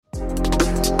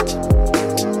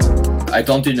I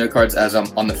don't do note cards as I'm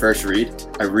on the first read.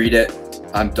 I read it.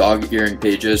 I'm dog-earing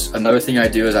pages. Another thing I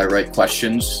do is I write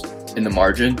questions in the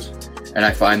margins. And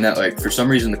I find that, like, for some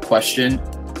reason, the question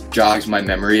jogs my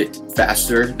memory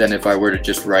faster than if I were to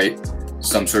just write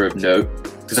some sort of note.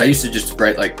 Because I used to just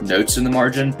write like notes in the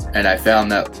margin. And I found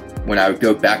that when I would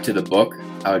go back to the book,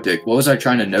 I would be like, what was I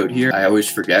trying to note here? I always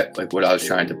forget like what I was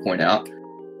trying to point out.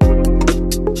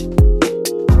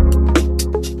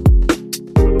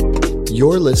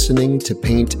 You're listening to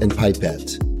Paint and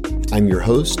Pipette. I'm your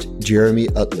host, Jeremy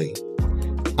Utley.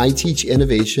 I teach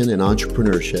innovation and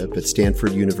entrepreneurship at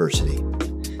Stanford University.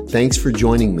 Thanks for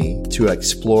joining me to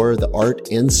explore the art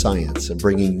and science of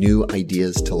bringing new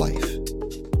ideas to life.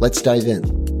 Let's dive in.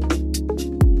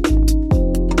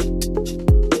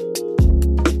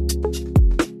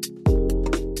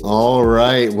 All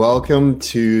right. Welcome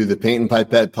to the Paint and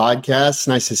Pipette podcast.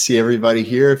 Nice to see everybody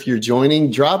here. If you're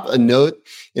joining, drop a note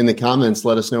in the comments.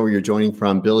 Let us know where you're joining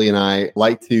from. Billy and I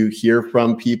like to hear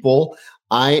from people.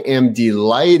 I am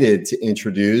delighted to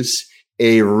introduce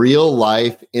a real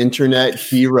life internet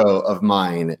hero of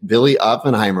mine, Billy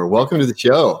Oppenheimer. Welcome to the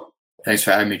show. Thanks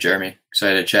for having me, Jeremy.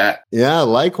 Excited to chat. Yeah,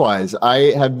 likewise.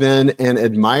 I have been an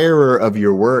admirer of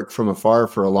your work from afar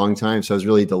for a long time. So I was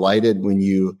really delighted when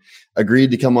you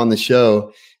agreed to come on the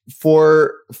show.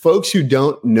 For folks who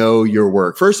don't know your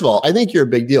work, first of all, I think you're a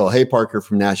big deal. Hey, Parker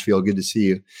from Nashville. Good to see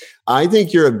you. I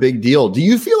think you're a big deal. Do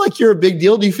you feel like you're a big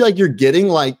deal? Do you feel like you're getting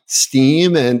like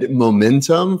steam and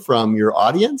momentum from your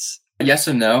audience? Yes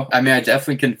and no. I mean, I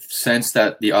definitely can sense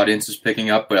that the audience is picking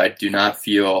up, but I do not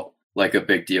feel like a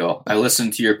big deal. I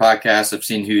listened to your podcast. I've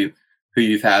seen who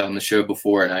you've had on the show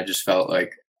before, and I just felt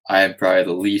like I am probably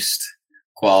the least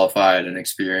qualified and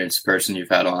experienced person you've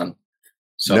had on.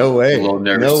 So no way. I'm a little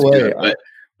nervous to do it,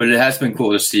 but it has been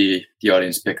cool to see the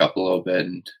audience pick up a little bit.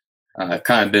 And I've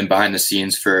kind of been behind the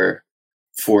scenes for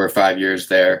 4 or 5 years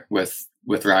there with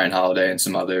Ryan Holiday and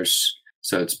some others.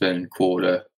 So it's been cool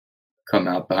to come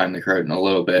out behind the curtain a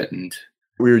little bit. And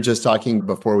we were just talking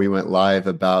before we went live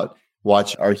about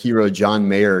watch our hero John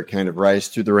Mayer kind of rise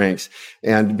through the ranks.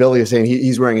 And Billy is saying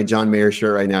he's wearing a John Mayer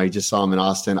shirt right now. He just saw him in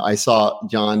Austin. I saw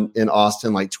John in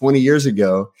Austin like 20 years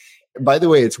ago. By the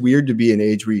way, it's weird to be an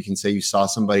age where you can say you saw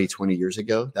somebody 20 years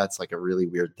ago. That's like a really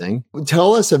weird thing.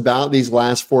 Tell us about these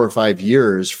last 4 or 5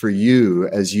 years for you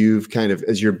as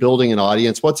you're building an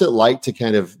audience. What's it like to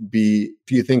kind of be,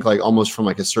 if you think like almost from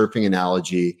like a surfing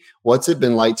analogy, what's it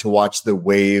been like to watch the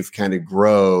wave kind of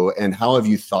grow? And how have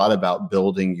you thought about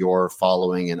building your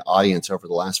following and audience over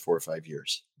the last 4 or 5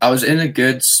 years? I was in a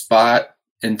good spot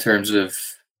in terms of,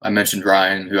 I mentioned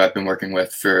Ryan, who I've been working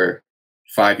with for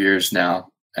 5 years now.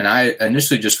 And I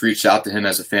initially just reached out to him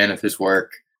as a fan of his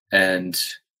work and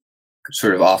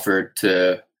sort of offered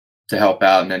to help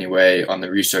out in any way on the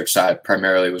research side.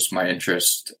 Primarily was my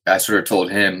interest. I sort of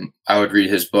told him I would read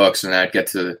his books and I'd get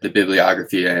to the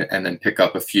bibliography and then pick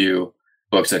up a few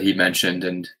books that he mentioned,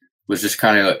 and was just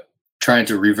kind of trying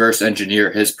to reverse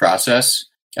engineer his process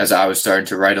as I was starting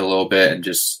to write a little bit, and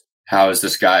just how is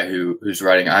this guy who's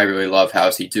writing I really love, how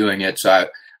is he doing it? So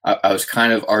I was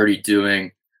kind of already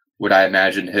doing what I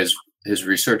imagined his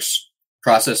research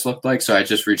process looked like. So I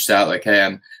just reached out like,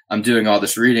 hey, I'm doing all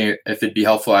this reading. If it'd be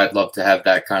helpful, I'd love to have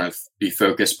that kind of be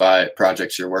focused by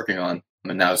projects you're working on.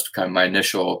 And that was kind of my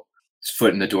initial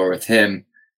foot in the door with him.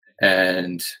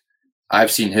 And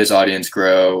I've seen his audience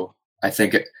grow. I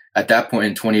think at that point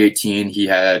in 2018, he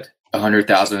had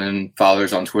 100,000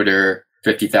 followers on Twitter,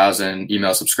 50,000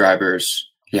 email subscribers.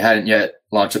 He hadn't yet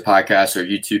launched a podcast or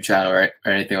YouTube channel or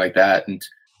anything like that. And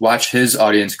watch his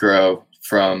audience grow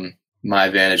from my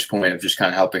vantage point of just kind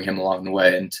of helping him along the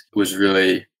way. And it was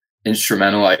really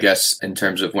instrumental, I guess, in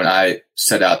terms of when I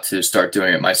set out to start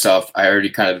doing it myself. I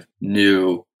already kind of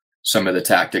knew some of the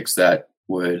tactics that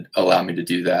would allow me to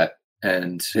do that.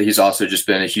 And he's also just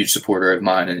been a huge supporter of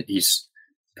mine. And he's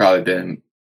probably been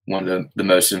one of the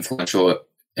most influential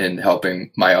in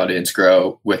helping my audience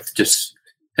grow, with just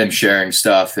him sharing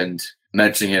stuff and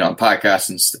mentioning it on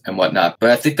podcasts and whatnot.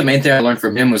 But I think the main thing I learned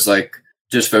from him was like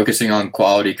just focusing on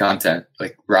quality content.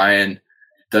 Like Ryan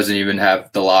doesn't even have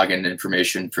the login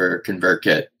information for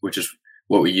ConvertKit, which is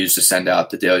what we use to send out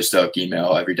the Daily Stoic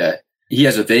email every day. He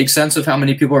has a vague sense of how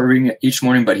many people are reading it each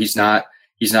morning, but he's not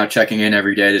checking in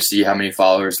every day to see how many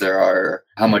followers there are,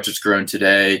 how much it's grown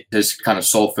today. His kind of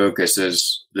sole focus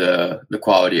is the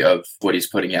quality of what he's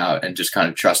putting out, and just kind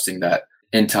of trusting that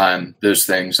in time, those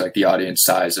things like the audience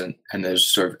size and those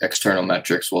sort of external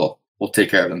metrics will take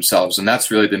care of themselves. And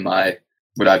that's really been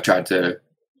what I've tried to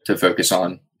focus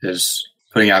on, is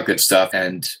putting out good stuff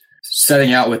and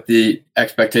setting out with the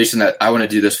expectation that I want to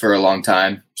do this for a long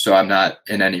time. So I'm not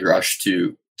in any rush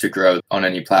to to grow on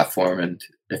any platform. And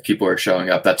if people are showing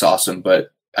up, that's awesome.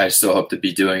 But I still hope to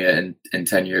be doing it in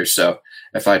 10 years. So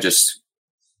if I just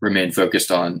remain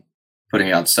focused on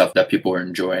putting out stuff that people are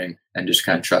enjoying and just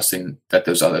kind of trusting that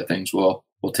those other things will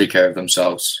take care of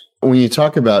themselves. When you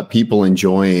talk about people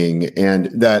enjoying and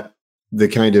that the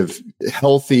kind of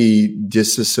healthy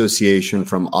disassociation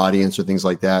from audience or things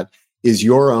like that, is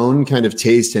your own kind of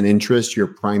taste and interest your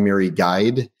primary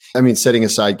guide? I mean, setting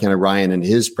aside kind of Ryan and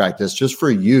his practice, just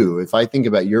for you, if I think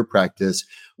about your practice,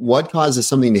 what causes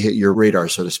something to hit your radar,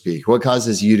 so to speak? What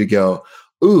causes you to go,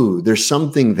 ooh, there's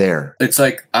something there? It's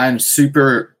like I'm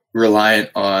super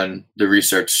reliant on the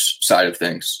research side of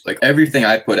things. Like everything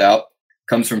I put out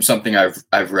comes from something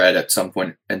I've read at some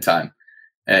point in time.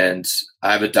 And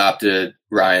I've adopted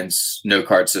Ryan's note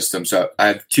card system. So I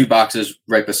have 2 boxes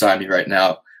right beside me right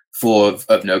now full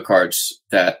of note cards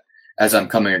that as I'm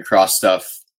coming across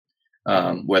stuff,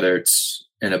 whether it's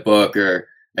in a book or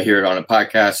I hear it on a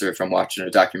podcast or if I'm watching a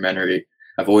documentary,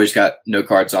 I've always got note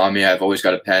cards on me. I've always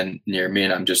got a pen near me.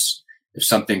 And I'm just, if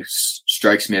something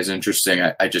strikes me as interesting,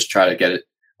 I just try to get it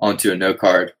onto a note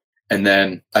card. And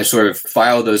then I sort of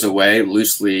file those away,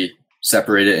 loosely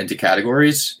separate it into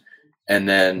categories. And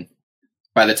then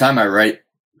by the time I write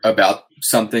about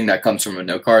something that comes from a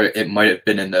note card, it might have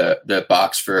been in the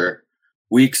box for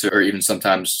weeks or even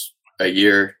sometimes a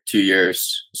year, 2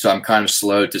 years. So I'm kind of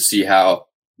slow to see how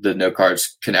the note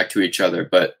cards connect to each other.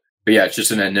 But yeah, it's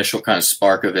just an initial kind of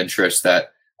spark of interest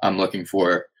that I'm looking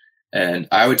for. And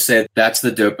I would say that's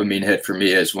the dopamine hit for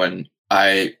me, is when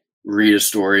I read a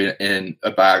story in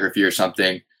a biography or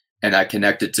something and I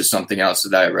connect it to something else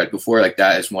that I read before. Like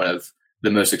that is one of the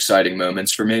most exciting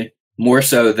moments for me, more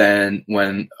so than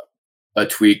when a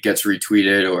tweet gets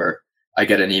retweeted or I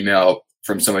get an email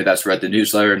from somebody that's read the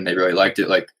newsletter and they really liked it.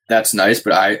 Like that's nice,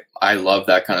 but I love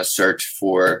that kind of search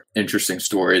for interesting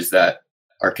stories that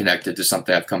are connected to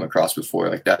something I've come across before.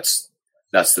 Like that's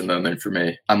the moment for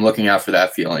me. I'm looking out for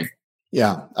that feeling.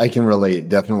 Yeah, I can relate.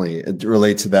 Definitely. It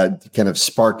relates to that kind of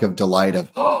spark of delight of,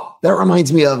 oh, that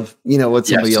reminds me of, what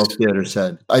somebody else did or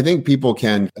said. I think people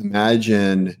can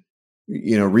imagine,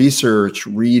 research,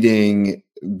 reading,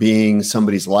 being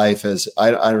somebody's life as,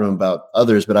 I don't know about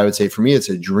others, but I would say for me, it's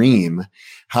a dream.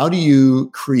 How do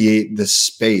you create the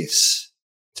space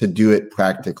to do it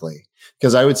practically?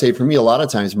 Because I would say for me, a lot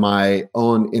of times in my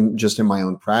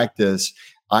own practice,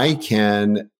 I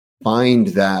can find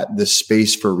that the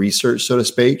space for research, so to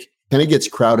speak, kind of gets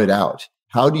crowded out.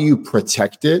 How do you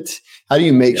protect it? How do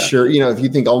you make sure, if you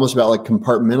think almost about like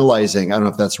compartmentalizing, I don't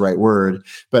know if that's the right word,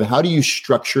 but how do you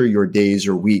structure your days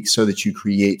or weeks so that you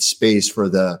create space for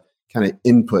the kind of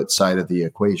input side of the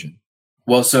equation?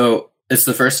 Well, so it's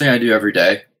the first thing I do every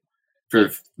day. For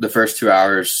the first 2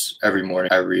 hours every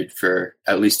morning, I read for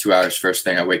at least 2 hours. First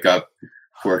thing I wake up,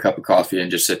 pour a cup of coffee and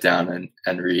just sit down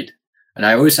and read. And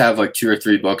I always have like 2 or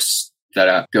 3 books that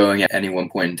I'm going at any one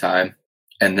point in time.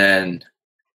 And then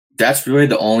that's really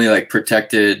the only like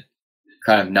protected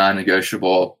kind of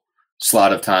non-negotiable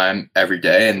slot of time every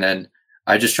day. And then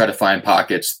I just try to find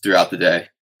pockets throughout the day.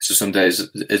 So some days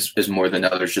is more than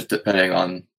others, just depending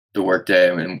on the work day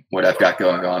and what I've got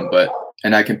going on.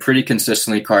 And I can pretty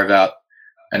consistently carve out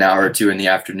an hour or 2 in the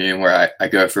afternoon where I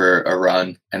go for a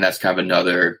run. And that's kind of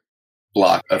another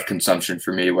block of consumption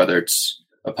for me, whether it's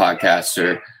a podcast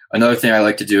or another thing I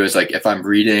like to do is like, if I'm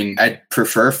reading, I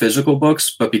prefer physical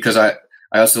books, but because I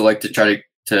also like to try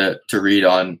to read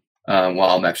on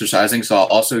while I'm exercising. So I'll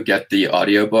also get the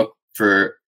audiobook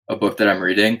for a book that I'm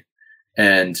reading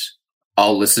and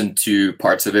I'll listen to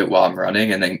parts of it while I'm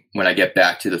running. And then when I get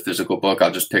back to the physical book,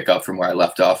 I'll just pick up from where I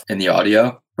left off in the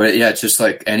audio. But yeah, it's just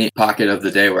like any pocket of the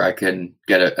day where I can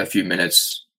get a few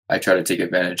minutes, I try to take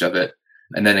advantage of it.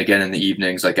 And then again, in the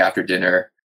evenings, like after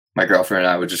dinner, my girlfriend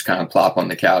and I would just kind of plop on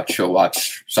the couch. She'll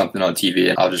watch something on TV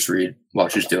and I'll just read while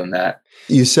she's doing that.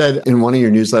 You said in one of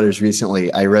your newsletters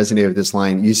recently, I resonated with this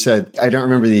line. You said, I don't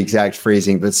remember the exact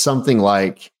phrasing, but something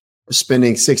like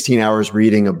spending 16 hours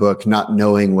reading a book, not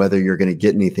knowing whether you're going to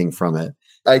get anything from it.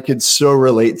 I could so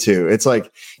relate to. It's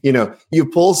like, you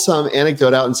pull some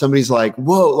anecdote out and somebody's like,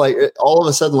 whoa, like all of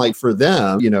a sudden, like for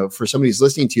them, for somebody who's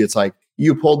listening to you, it's like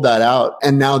you pulled that out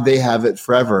and now they have it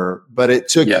forever. But it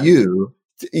took you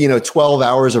 12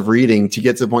 hours of reading to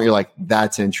get to the point you're like,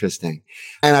 that's interesting.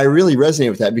 And I really resonate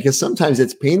with that because sometimes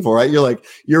it's painful, right? You're like,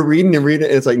 you're reading and reading.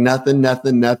 It's like nothing.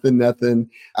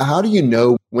 How do you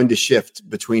know when to shift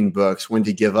between books, when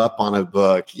to give up on a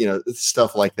book,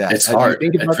 stuff like that? It's hard.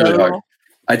 It's really hard.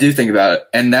 I do think about it.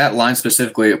 And that line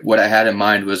specifically, what I had in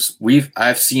mind was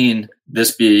I've seen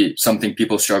this be something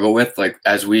people struggle with. Like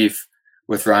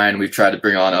with Ryan, we've tried to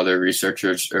bring on other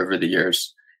researchers over the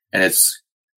years. And it's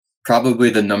probably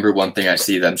the number one thing I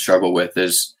see them struggle with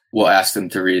is we'll ask them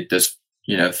to read this,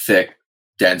 thick,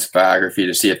 dense biography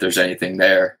to see if there's anything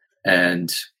there.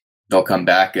 And they'll come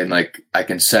back and like, I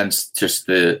can sense just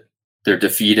they're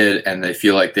defeated and they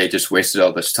feel like they just wasted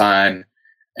all this time.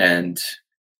 And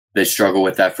they struggle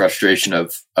with that frustration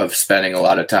of spending a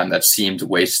lot of time that seemed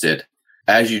wasted.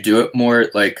 As you do it more,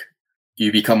 like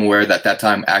you become aware that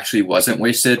time actually wasn't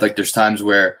wasted. Like there's times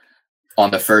where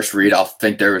on the first read, I'll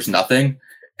think there was nothing.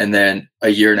 And then a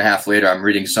year and a half later, I'm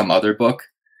reading some other book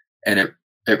and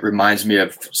it reminds me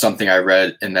of something I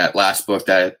read in that last book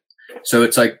so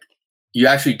it's like, you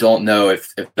actually don't know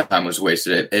if the time was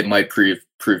wasted. It might prove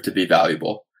to be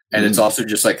valuable. And it's also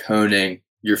just like honing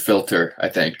your filter, I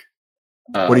think.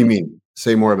 What do you mean?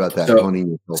 Say more about that. Honing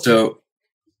your filter. So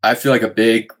I feel like a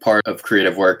big part of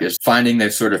creative work is finding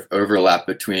the sort of overlap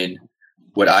between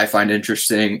what I find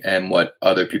interesting and what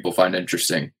other people find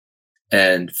interesting,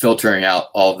 and filtering out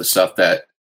all of the stuff that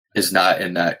is not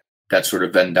in that sort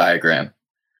of Venn diagram.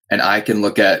 And I can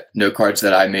look at note cards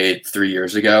that I made 3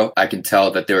 years ago. I can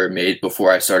tell that they were made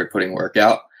before I started putting work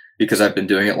out because I've been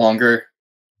doing it longer.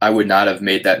 I would not have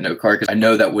made that note card because I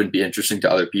know that wouldn't be interesting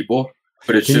to other people.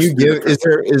 But it's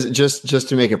just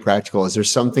to make it practical, is there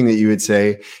something that you would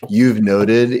say you've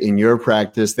noted in your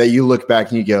practice that you look back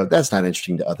and you go, that's not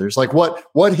interesting to others? Like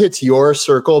what hits your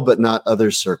circle but not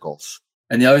other circles?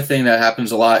 And the other thing that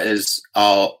happens a lot is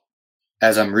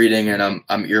as I'm reading and I'm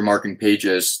earmarking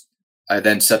pages, I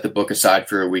then set the book aside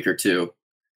for a week or two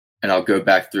and I'll go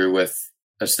back through with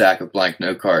a stack of blank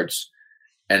note cards.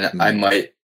 And I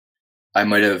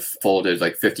might have folded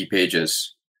like 50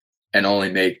 pages and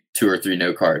only make 2 or 3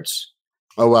 note cards.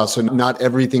 Oh, wow. So not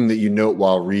everything that you note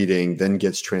while reading then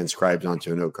gets transcribed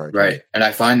onto a note card. Right. And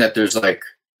I find that there's like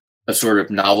a sort of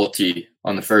novelty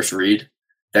on the first read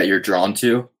that you're drawn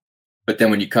to. But then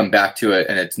when you come back to it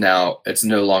and it's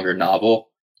no longer novel,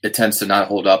 it tends to not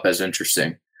hold up as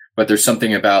interesting. But there's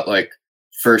something about like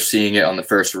first seeing it on the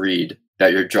first read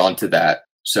that you're drawn to that.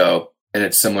 So, and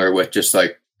it's similar with just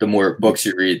like the more books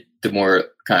you read, the more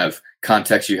kind of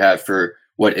context you have for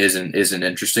what isn't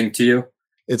interesting to you.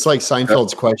 It's like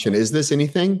Seinfeld's question, is this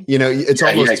anything? It's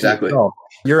almost exactly.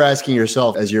 You're asking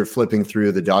yourself as you're flipping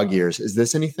through the dog ears, is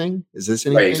this anything? Is this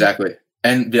anything? Right, exactly.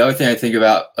 And the other thing I think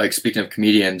about, like speaking of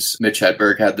comedians, Mitch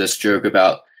Hedberg had this joke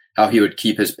about how he would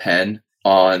keep his pen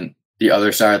on the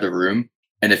other side of the room.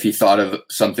 And if he thought of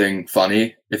something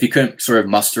funny, if he couldn't sort of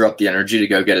muster up the energy to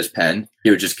go get his pen,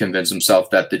 he would just convince himself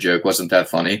that the joke wasn't that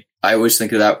funny. I always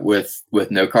think of that with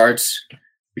note cards,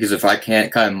 because if I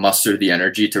can't kind of muster the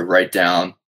energy to write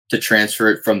down, to transfer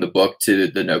it from the book to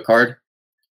the note card,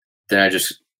 then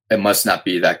it must not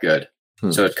be that good.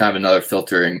 So it's kind of another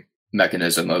filtering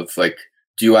mechanism of like,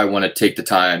 do I want to take the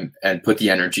time and put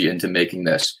the energy into making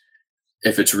this?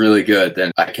 If it's really good,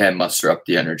 then I can muster up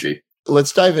the energy.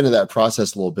 Let's dive into that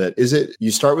process a little bit. Is it,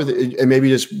 you start with, and maybe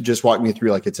just walk me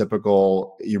through like a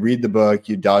typical, you read the book,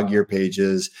 you dog ear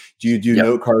pages. Do you do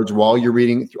note cards while you're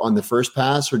reading on the first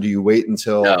pass, or do you wait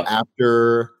until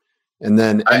after? And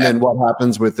then what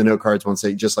happens with the note cards once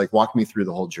they just like walk me through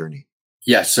the whole journey?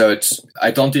 Yeah. So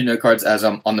I don't do note cards as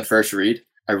I'm on the first read.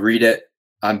 I read it.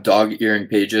 I'm dog earing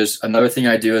pages. Another thing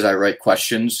I do is I write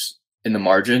questions in the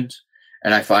margins.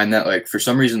 And I find that like, for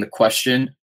some reason, the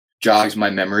question jogs my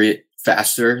memory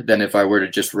faster than if I were to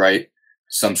just write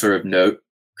some sort of note.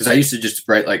 Because I used to just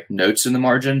write like notes in the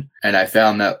margin. And I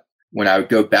found that when I would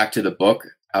go back to the book,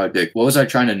 I would be like, what was I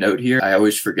trying to note here? I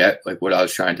always forget like what I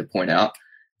was trying to point out.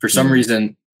 For some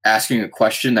reason, asking a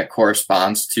question that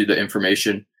corresponds to the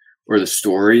information or the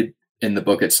story in the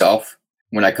book itself,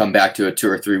 when I come back to it 2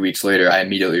 or 3 weeks later, I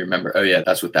immediately remember, oh yeah,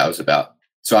 that's what that was about.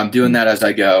 So I'm doing that as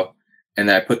I go. And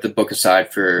then I put the book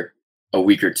aside for a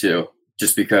week or two,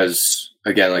 just because,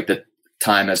 again, like the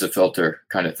time as a filter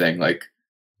kind of thing, like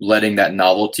letting that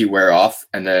novelty wear off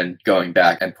and then going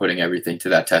back and putting everything to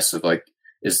that test of like,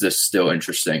 is this still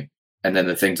interesting? And then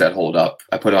the things that hold up,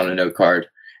 I put on a note card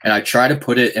and I try to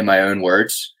put it in my own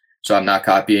words. So I'm not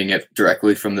copying it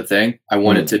directly from the thing. I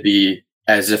want it to be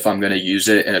as if I'm going to use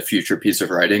it in a future piece of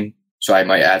writing. So I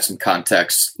might add some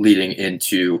context leading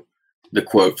into the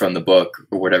quote from the book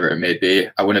or whatever it may be.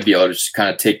 I want to be able to just kind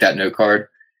of take that note card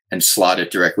and slot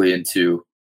it directly into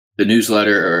the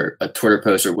newsletter or a Twitter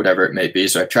post or whatever it may be.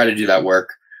 So I try to do that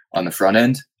work on the front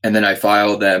end. And then I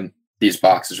file them, these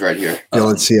boxes right here. Yeah,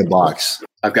 let's see a box.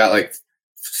 I've got like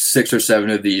 6 or 7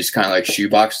 of these kind of like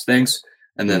shoebox things.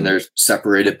 And then they're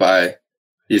separated by,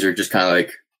 these are just kind of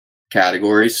like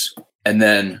categories. And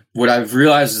then what I've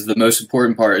realized is the most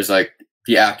important part is like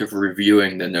the act of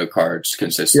reviewing the note cards Yeah,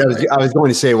 consistently. I was going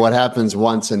to say, what happens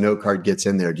once a note card gets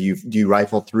in there? Do you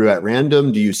rifle through at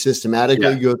random? Do you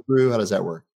systematically go through? How does that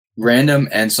work? Random,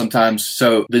 and sometimes,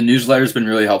 so the newsletter's been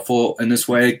really helpful in this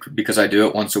way because I do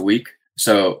it once a week.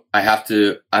 So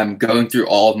I'm going through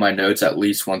all of my notes at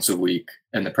least once a week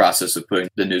in the process of putting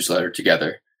the newsletter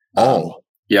together.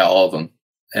 Yeah, all of them.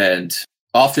 And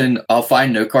often I'll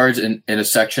find note cards in a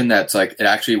section that's like, it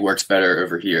actually works better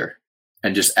over here.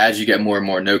 And just as you get more and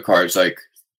more note cards, like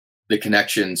the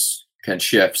connections can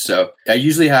shift. So I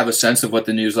usually have a sense of what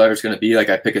the newsletter is going to be. Like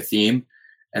I pick a theme,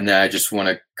 and then I just want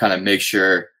to kind of make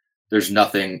sure there's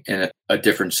nothing in a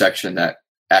different section that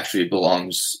actually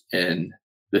belongs in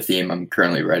the theme I'm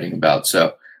currently writing about.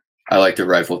 So I like to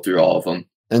rifle through all of them.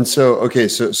 And so, okay,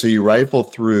 so you rifle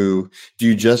through. Do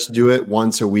you just do it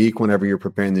once a week whenever you're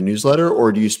preparing the newsletter,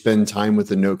 or do you spend time with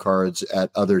the note cards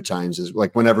at other times? Is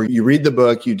like whenever you read the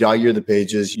book, you dog-ear the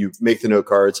pages, you make the note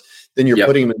cards, then you're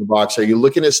putting them in the box. Are you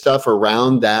looking at stuff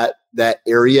around that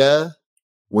area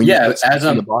when you put stuff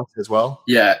in the box as well?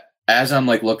 Yeah, as I'm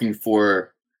like looking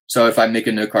for. So if I make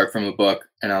a note card from a book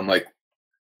and I'm like,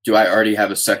 do I already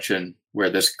have a section where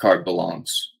this card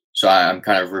belongs? So I'm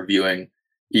kind of reviewing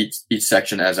each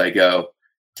section as I go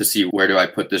to see where do I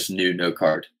put this new note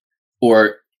card.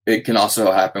 Or it can also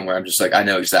happen where I'm just like, I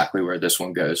know exactly where this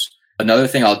one goes. Another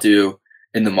thing I'll do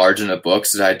in the margin of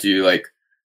books is I do like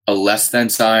a less than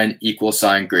sign, equal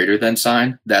sign, greater than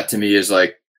sign. That to me is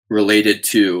like related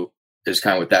to is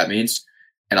kind of what that means.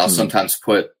 And I'll sometimes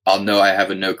I'll know I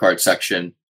have a note card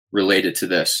section related to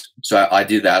this. So I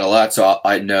do that a lot. So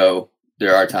I know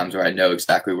there are times where I know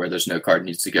exactly where this note card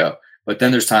needs to go. But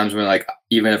then there's times when, like,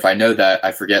 even if I know that,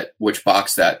 I forget which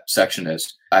box that section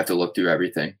is. I have to look through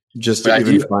everything. Just to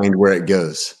even find where it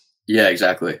goes. Yeah,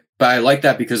 exactly. But I like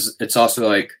that because it's also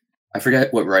like, I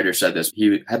forget what writer said this.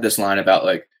 He had this line about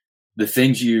like the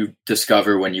things you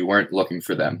discover when you weren't looking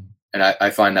for them. And I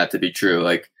find that to be true.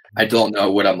 Like, I don't know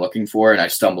what I'm looking for, and I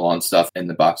stumble on stuff in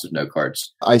the box of note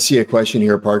cards. I see a question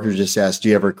here. Parker just asked, do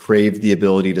you ever crave the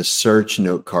ability to search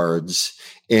note cards?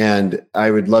 And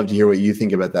I would love to hear what you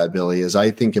think about that, Billy. As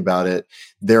I think about it,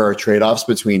 there are trade-offs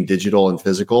between digital and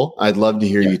physical. I'd love to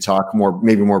hear you talk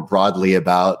maybe more broadly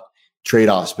about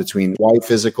trade-offs between why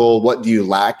physical, what do you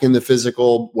lack in the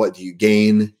physical, what do you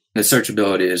gain? The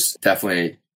searchability is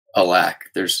definitely a lack.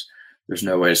 There's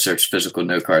no way to search physical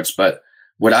note cards. But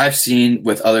what I've seen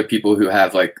with other people who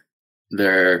have like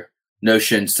their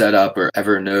Notion set up or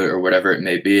Evernote or whatever it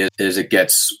may be is it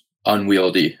gets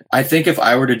unwieldy. I think if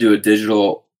I were to do a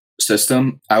digital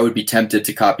system, I would be tempted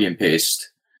to copy and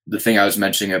paste the thing I was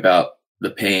mentioning about the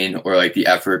pain or like the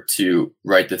effort to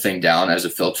write the thing down as a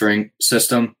filtering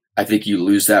system. I think you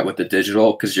lose that with the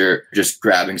digital because you're just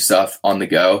grabbing stuff on the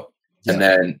go. Yeah. And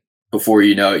then before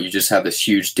you know it, you just have this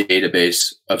huge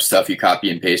database of stuff you copy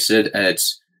and pasted, and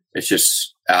it's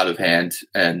just out of hand.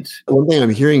 And one thing I'm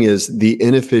hearing is the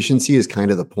inefficiency is kind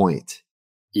of the point.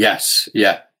 Yes.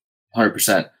 Yeah.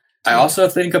 100%. I also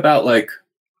think about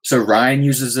so Ryan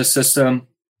uses this system,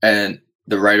 and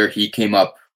the writer he came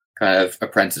up kind of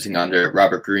apprenticing under,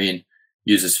 Robert Greene,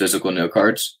 uses physical note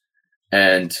cards,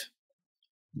 and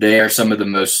they are some of the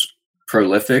most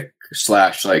prolific /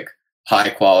 high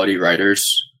quality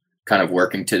writers kind of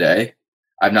working today.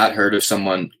 I've not heard of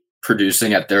someone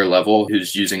producing at their level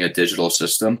who's using a digital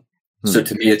system. So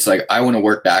to me, it's like, I want to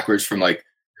work backwards from like,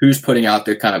 who's putting out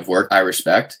the kind of work I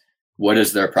respect? What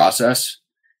is their process?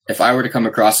 If I were to come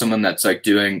across someone that's like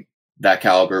doing that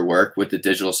caliber work with the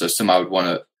digital system, I would want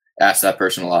to ask that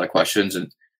person a lot of questions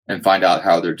and find out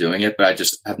how they're doing it. But I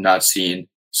just have not seen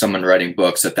someone writing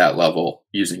books at that level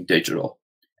using digital.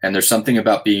 And there's something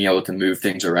about being able to move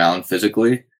things around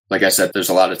physically. Like I said, there's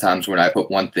a lot of times when I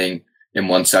put one thing in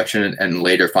one section and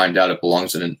later find out it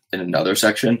belongs in another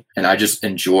section. And I just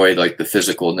enjoy like the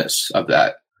physicalness of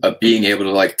that, of being able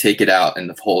to like take it out and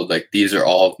hold like, these are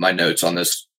all of my notes on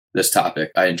this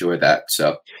topic. I enjoy that.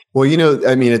 So, well,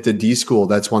 I mean, at the D School,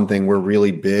 that's one thing we're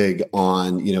really big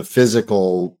on,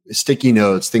 physical sticky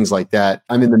notes, things like that.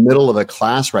 I'm in the middle of a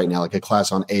class right now, like a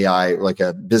class on AI, like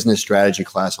a business strategy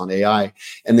class on AI.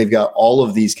 And they've got all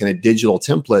of these kind of digital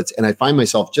templates. And I find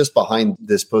myself just behind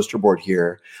this poster board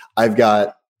here. I've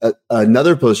got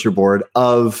another poster board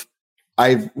of,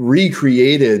 I've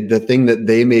recreated the thing that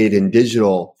they made in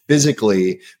digital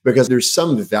physically, because there's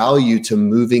some value to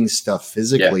moving stuff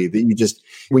physically that you just,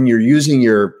 when you're using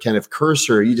your kind of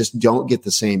cursor, you just don't get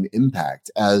the same impact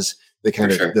as the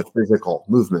kind of the physical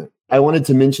movement. I wanted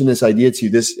to mention this idea to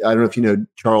you. I don't know if you know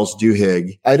Charles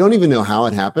Duhigg. I don't even know how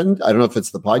it happened. I don't know if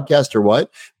it's the podcast or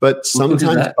what, but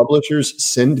sometimes publishers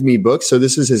send me books. So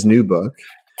this is his new book.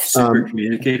 Super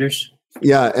Communicators.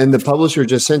 Yeah. And the publisher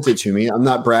just sent it to me. I'm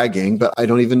not bragging, but I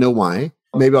don't even know why.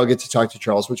 Maybe I'll get to talk to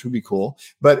Charles, which would be cool.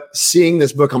 But seeing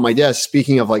this book on my desk,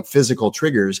 speaking of like physical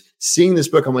triggers, seeing this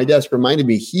book on my desk reminded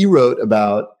me he wrote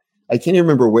about, I can't even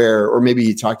remember where, or maybe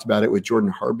he talked about it with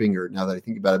Jordan Harbinger now that I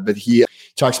think about it, but he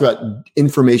talks about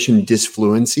information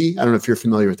disfluency. I don't know if you're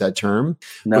familiar with that term,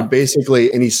 but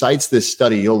basically, and he cites this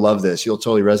study, you'll love this, you'll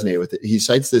totally resonate with it. He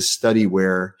cites this study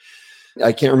where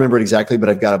I can't remember it exactly, but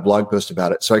I've got a blog post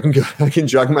about it. So I can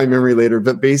jog my memory later.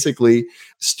 But basically,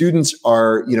 students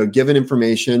are, given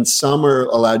information. Some are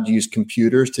allowed to use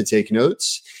computers to take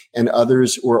notes, and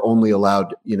others were only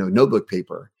allowed, notebook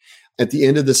paper. At the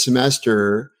end of the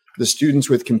semester, the students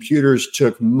with computers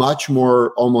took much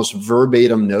more almost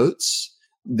verbatim notes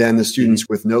than the students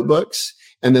with notebooks.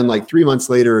 And then like 3 months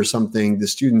later or something, the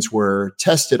students were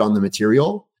tested on the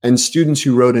material. And students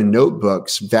who wrote in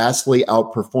notebooks vastly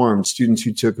outperformed students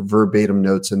who took verbatim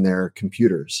notes in their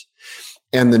computers.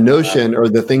 And the notion or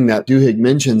the thing that Duhigg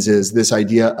mentions is this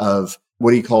idea of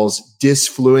what he calls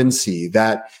disfluency,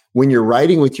 that when you're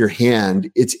writing with your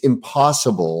hand, it's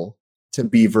impossible to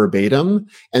be verbatim.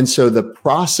 And so the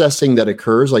processing that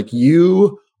occurs, like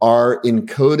you are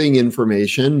encoding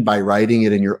information by writing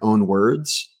it in your own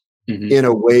words. In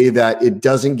a way that it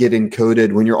doesn't get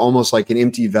encoded when you're almost like an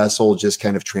empty vessel, just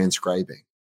kind of transcribing.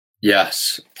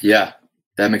 Yes. Yeah.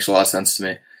 That makes a lot of sense to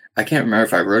me. I can't remember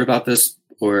if I wrote about this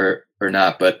or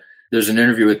not, but there's an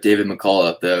interview with David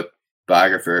McCullough, the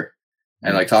biographer,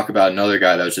 and like talk about another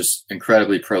guy that was just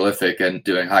incredibly prolific and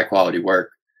doing high quality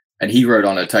work. And he wrote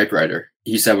on a typewriter.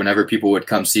 He said whenever people would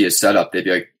come see his setup, they'd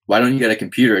be like, why don't you get a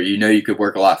computer? You could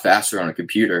work a lot faster on a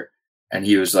computer. And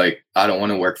he was like, I don't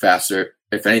want to work faster.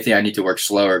 If anything, I need to work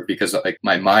slower because like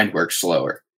my mind works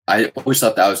slower. I always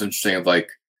thought that was interesting of like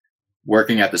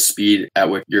working at the speed at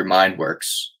which your mind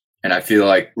works. And I feel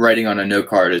like writing on a note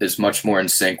card is much more in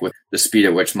sync with the speed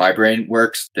at which my brain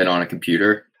works than on a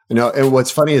computer. And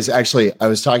what's funny is actually, I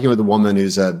was talking with a woman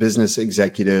who's a business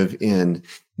executive in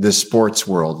the sports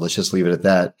world. Let's just leave it at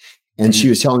that. And she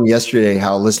was telling me yesterday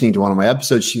how listening to one of my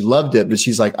episodes, she loved it, but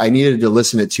she's like, I needed to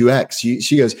listen at 2X.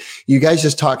 She goes, you guys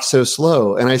just talk so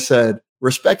slow. And I said,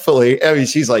 respectfully, I mean,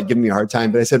 she's like giving me a hard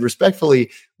time, but I said,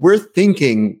 respectfully, we're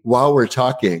thinking while we're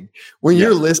talking. When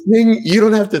you're listening, you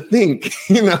don't have to think,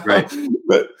 Right. And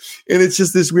it's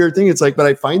just this weird thing. It's like, but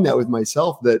I find that with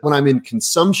myself that when I'm in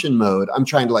consumption mode, I'm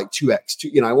trying to like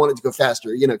 2X, I want it to go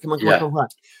faster, come on.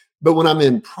 But when I'm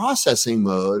in processing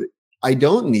mode, I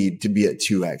don't need to be at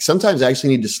 2X. Sometimes I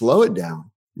actually need to slow it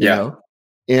down, you know?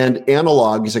 And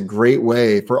analog is a great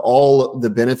way for all the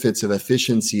benefits of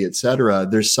efficiency, et cetera.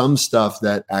 There's some stuff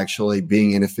that actually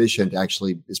being inefficient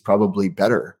actually is probably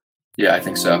better. Yeah, I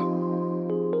think so.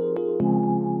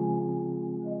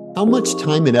 How much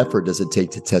time and effort does it take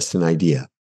to test an idea?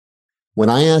 When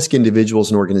I ask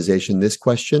individuals and organizations this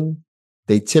question,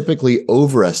 they typically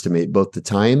overestimate both the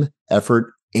time,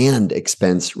 effort, and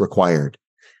expense required.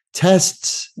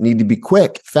 Tests need to be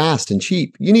quick, fast, and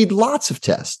cheap. You need lots of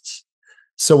tests.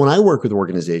 So when I work with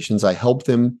organizations, I help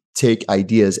them take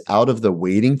ideas out of the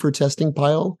waiting for testing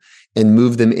pile and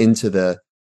move them into the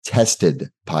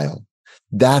tested pile.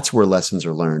 That's where lessons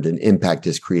are learned and impact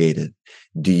is created.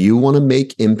 Do you want to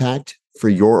make impact for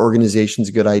your organization's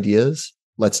good ideas?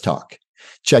 Let's talk.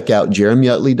 Check out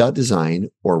jeremyutley.design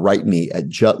or write me at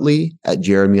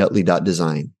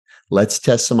jutley@jeremyutley.design. Let's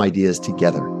test some ideas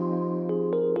together.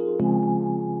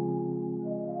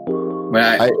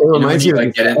 It reminds me of,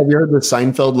 have you heard the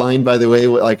Seinfeld line, by the way?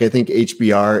 Like, I think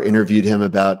HBR interviewed him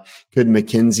about, could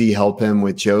McKinsey help him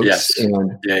with jokes? Yes.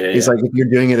 And he's like, if you're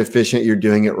doing it efficient, you're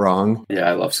doing it wrong. Yeah,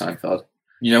 I love Seinfeld.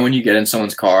 When you get in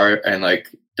someone's car and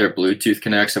like their Bluetooth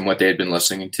connects and what they had been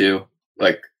listening to,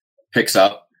 like picks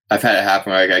up. I've had it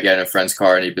happen where I get in a friend's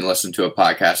car and he'd been listening to a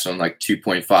podcast on like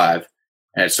 2.5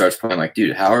 and it starts playing like,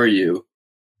 dude, how are you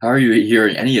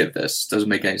hearing any of this? Doesn't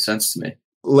make any sense to me.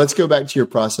 Let's go back to your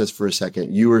process for a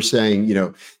second. You were saying,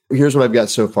 here's what I've got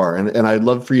so far. And I'd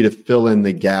love for you to fill in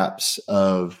the gaps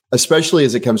of, especially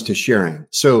as it comes to sharing.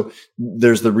 So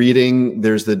there's the reading,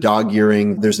 there's the dog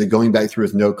earing, there's the going back through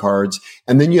with note cards.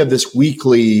 And then you have this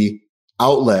weekly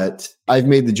outlet. I've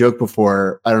made the joke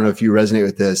before. I don't know if you resonate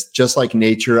with this. Just like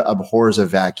nature abhors a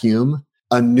vacuum,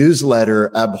 a newsletter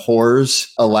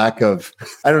abhors a lack of,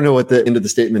 I don't know what the end of the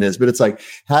statement is, but it's like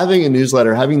having a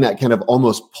newsletter, having that kind of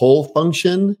almost pull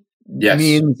function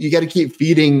means you got to keep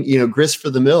feeding, grist for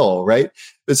the mill, right?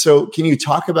 But so can you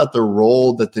talk about the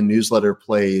role that the newsletter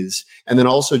plays? And then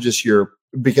also just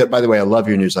because by the way, I love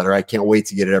your newsletter. I can't wait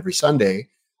to get it every Sunday.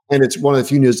 And it's one of the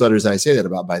few newsletters that I say that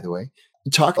about, by the way.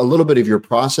 talk a little bit of your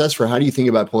process for how do you think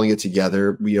about pulling it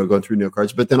together, going through note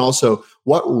cards, but then also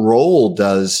what role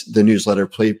does the newsletter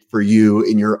play for you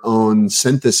in your own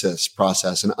synthesis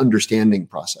process and understanding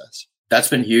process? That's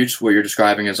been huge. What you're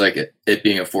describing is like it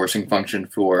being a forcing function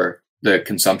for the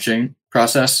consumption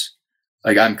process.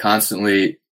 Like I'm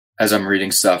constantly, as I'm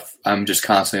reading stuff, I'm just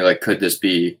constantly like, could this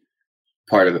be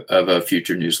part of a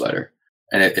future newsletter?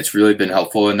 And it's really been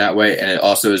helpful in that way. And it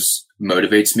also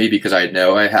motivates me because I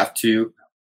know I have to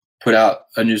put out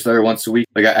a newsletter once a week.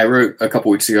 Like I wrote a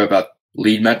couple weeks ago about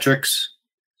lead metrics,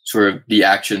 sort of the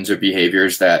actions or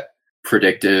behaviors that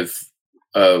predictive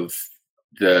of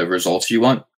the results you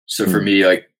want. So for me,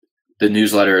 like the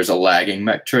newsletter is a lagging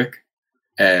metric,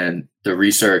 and the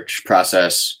research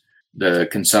process, the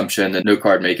consumption, the note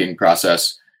card making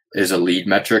process is a lead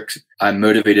metric. I'm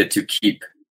motivated to keep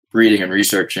reading and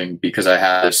researching because I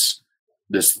have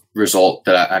this result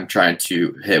that I'm trying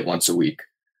to hit once a week.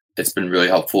 It's been really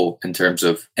helpful in terms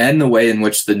of, and the way in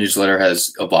which the newsletter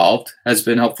has evolved has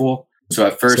been helpful. So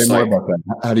at first, say more about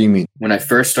that. How do you mean? When I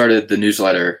first started the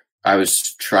newsletter, I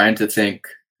was trying to think,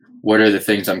 what are the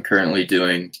things I'm currently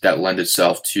doing that lend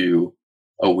itself to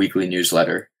a weekly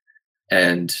newsletter?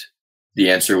 And the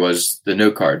answer was the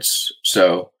note cards.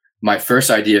 So my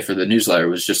first idea for the newsletter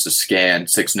was just to scan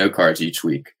 6 note cards each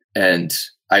week. And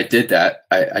I did that.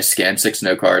 I scanned 6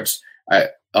 note cards. I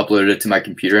uploaded it to my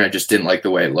computer, and I just didn't like the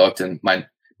way it looked. And my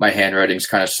handwriting's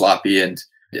kind of sloppy, and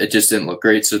it just didn't look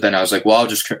great. So then I was like, well,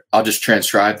 I'll just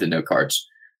transcribe the note cards.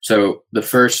 So the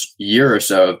first year or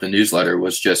so of the newsletter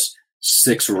was just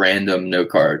 6 random note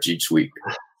cards each week.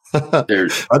 Are there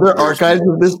archives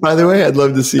of this, by the way? I'd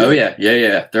love to see. Oh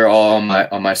yeah. They're all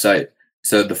on my site.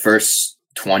 So the first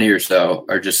 20 or so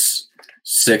are just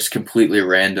 6 completely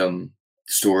random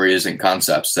stories and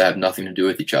concepts that have nothing to do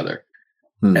with each other.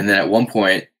 And then at one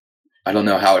point, I don't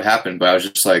know how it happened, but I was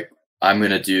just like, I'm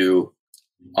going to do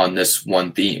on this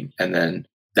one theme. And then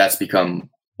that's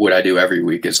become what I do every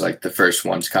week. Is like the first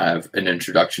one's kind of an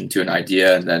introduction to an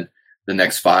idea, and then the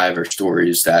next 5 are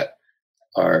stories that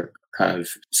are kind of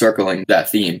circling that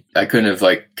theme. I couldn't have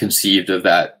like conceived of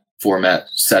that format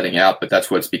setting out, but that's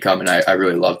what it's become. And I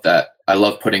really love that. I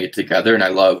love putting it together, and I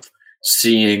love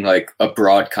seeing like a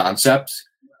broad concept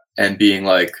and being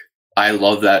like, I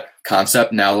love that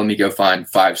concept. Now let me go find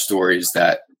 5 stories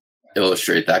that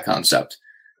illustrate that concept.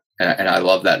 And I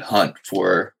love that hunt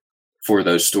for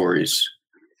those stories.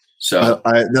 So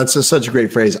that's such a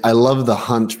great phrase. I love the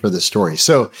hunt for the story.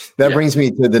 So that brings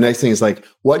me to the next thing is like,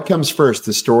 what comes first,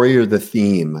 the story or the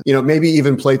theme? Maybe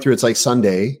even play through. It's like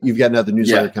Sunday, you've got another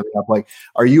newsletter coming up. Like,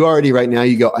 are you already right now,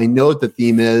 you go, I know what the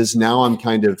theme is. Now I'm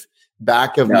kind of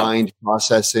back of mind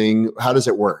processing. How does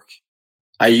it work?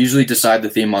 I usually decide the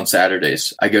theme on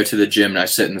Saturdays. I go to the gym and I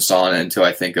sit in the sauna until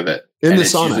I think of it. In the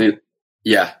sauna?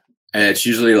 And it's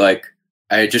usually like,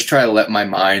 I just try to let my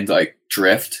mind like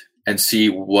drift and see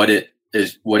what it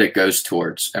goes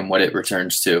towards and what it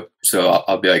returns to. So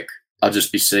I'll be like, I'll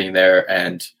just be sitting there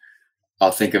and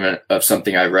I'll think of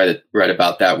something I read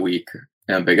about that week.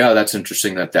 And I'm like, oh, that's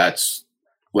interesting that's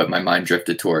what my mind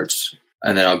drifted towards.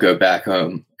 And then I'll go back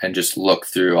home and just look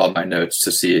through all my notes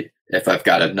to see if I've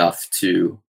got enough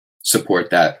to support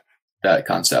that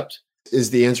concept. Is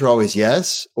the answer always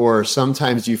yes? Or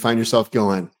sometimes you find yourself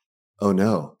going, oh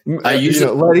no. I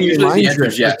usually letting your mind the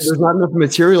drift. Yes. There's not enough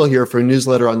material here for a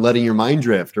newsletter on letting your mind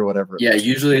drift or whatever. Yeah,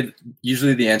 usually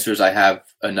the answer is I have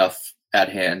enough at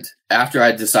hand. After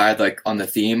I decide like on the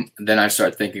theme, then I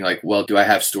start thinking like, well, do I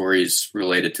have stories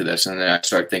related to this? And then I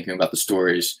start thinking about the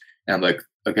stories, and I'm like,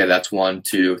 okay, that's 1,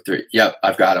 2, 3. Yep,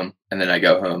 I've got them. And then I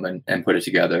go home and put it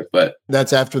together. But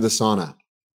that's after the sauna.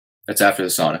 That's after the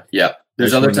sauna. Yeah.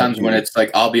 There's other times when it's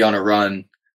like, I'll be on a run.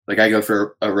 Like I go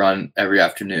for a run every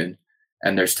afternoon.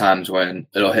 And there's times when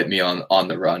it'll hit me on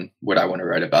the run, what I want to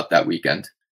write about that weekend.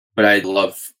 But I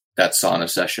love that sauna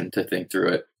session to think through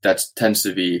it. That tends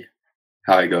to be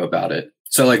how I go about it.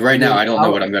 So like right now, I don't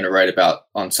know what I'm going to write about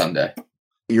on Sunday.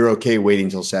 You're okay waiting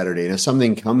till Saturday. And if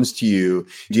something comes to you,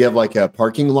 do you have like a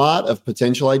parking lot of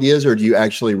potential ideas, or do you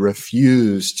actually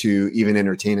refuse to even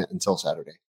entertain it until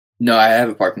Saturday? No, I have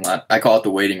a parking lot. I call it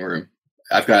the waiting room.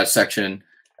 I've got a section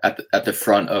at the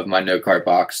front of my note card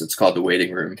box. It's called the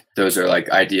waiting room. Those are like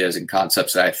ideas and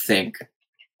concepts that I think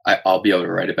I'll be able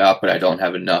to write about, but I don't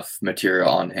have enough material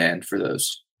on hand for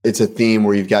those. It's a theme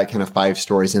where you've got kind of 5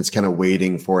 stories, and it's kind of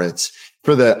waiting for the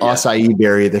acai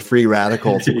berry, the free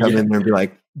radical to come in there and be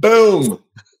like, boom.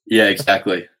 Yeah,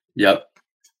 exactly. Yep.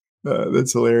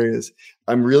 That's hilarious.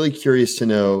 I'm really curious to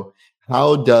know,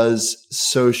 how does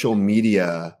social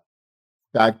media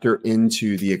factor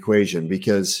into the equation?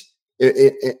 Because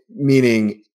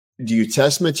meaning, do you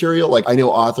test material? Like I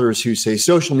know authors who say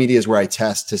social media is where I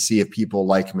test to see if people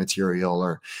like material,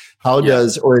 or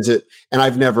or is it, and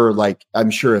I've never I'm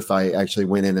sure if I actually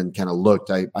went in and kind of looked,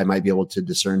 I might be able to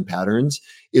discern patterns.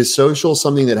 Is social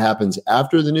something that happens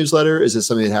after the newsletter? Is it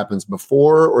something that happens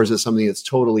before, or is it something that's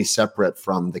totally separate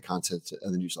from the content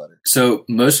of the newsletter? So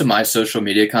most of my social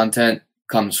media content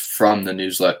comes from the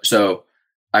newsletter. So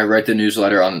I write the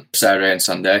newsletter on Saturday and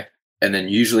Sunday, and then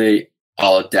usually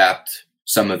I'll adapt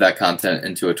some of that content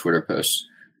into a Twitter post.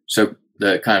 So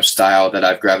the kind of style that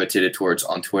I've gravitated towards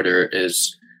on Twitter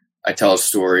is I tell a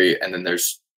story and then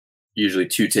there's usually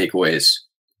 2 takeaways.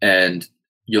 And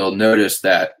you'll notice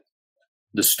that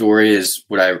the story is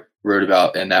what I wrote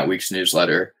about in that week's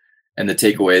newsletter, and the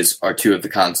takeaways are 2 of the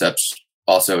concepts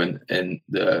also in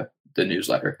the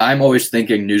newsletter. I'm always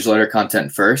thinking newsletter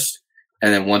content first.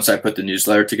 And then once I put the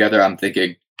newsletter together, I'm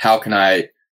thinking, how can I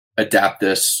adapt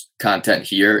this content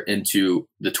here into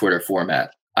the Twitter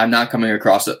format? I'm not coming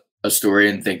across a story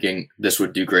and thinking this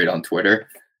would do great on Twitter.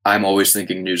 I'm always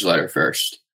thinking newsletter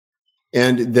first.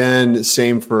 And then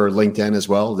same for LinkedIn as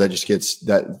well. That just gets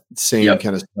that same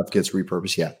kind of stuff gets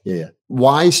repurposed. Yeah.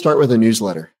 Why start with a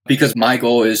newsletter? Because my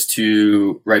goal is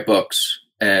to write books.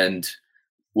 And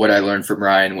what I learned from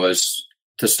Ryan was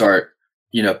to start,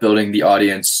 building the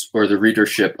audience or the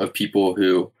readership of people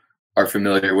who are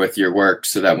familiar with your work,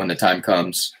 so that when the time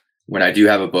comes, when I do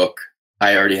have a book,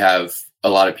 I already have a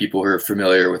lot of people who are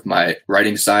familiar with my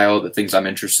writing style, the things I'm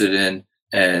interested in,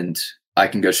 and I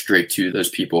can go straight to those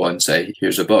people and say,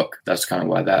 here's a book. That's kind of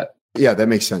why that. Yeah, that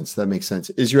makes sense.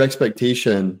 Is your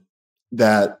expectation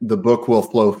that the book will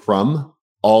flow from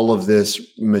all of this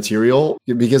material?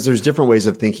 Because there's different ways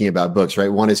of thinking about books,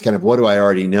 right? One is kind of, what do I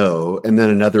already know? And then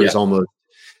another is almost,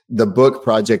 the book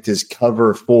project is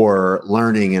cover for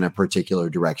learning in a particular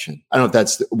direction. I don't know if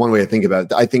that's one way to think about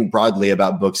it. I think broadly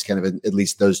about books, kind of in at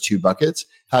least those 2 buckets.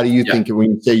 How do you think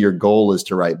when you say your goal is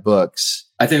to write books?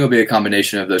 I think it'll be a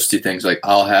combination of those 2 things.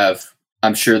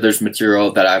 I'm sure there's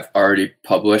material that I've already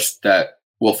published that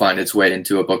will find its way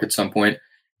into a book at some point.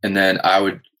 And then I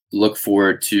would look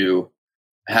forward to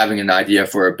having an idea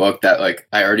for a book that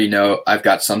I already know I've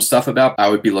got some stuff about. I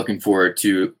would be looking forward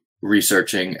to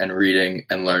researching and reading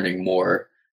and learning more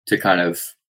to kind of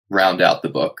round out the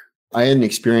book. I had an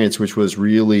experience which was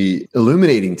really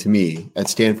illuminating to me at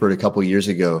Stanford a couple of years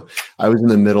ago. I was in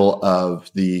the middle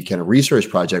of the kind of research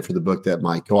project for the book that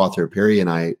my co-author Perry and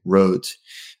I wrote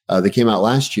that came out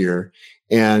last year.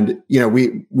 And,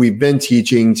 we've been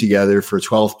teaching together for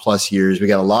 12 plus years. We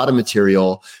got a lot of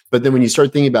material, but then when you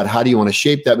start thinking about how do you want to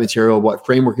shape that material, what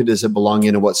framework does it belong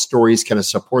in, and what stories kind of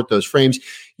support those frames,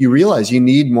 you realize you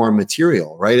need more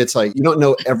material, right? It's like, you don't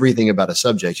know everything about a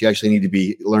subject. You actually need to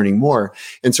be learning more.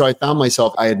 And so I found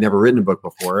myself, I had never written a book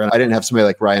before, and I didn't have somebody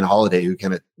like Ryan Holiday who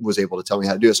kind of was able to tell me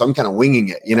how to do it. So I'm kind of winging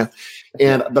it,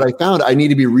 but I found I need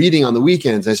to be reading on the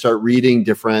weekends. I start reading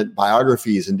different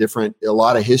biographies and a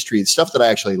lot of history, stuff that I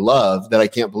actually love that I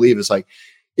can't believe is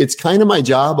it's kind of my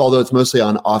job, although it's mostly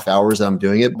on off hours that I'm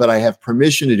doing it, but I have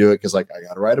permission to do it because I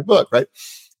got to write a book, right?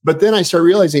 But then I start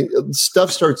realizing stuff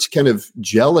starts kind of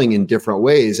gelling in different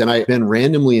ways. And I've been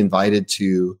randomly invited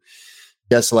to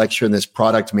guest lecture in this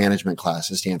product management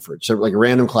class at Stanford. So a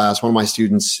random class, one of my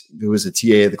students who was a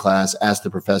TA of the class asked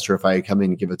the professor if I could come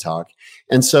in and give a talk.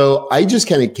 And so I just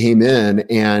kind of came in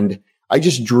and I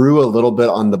just drew a little bit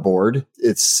on the board.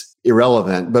 It's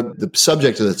irrelevant, but the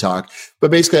subject of the talk.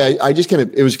 But basically, I just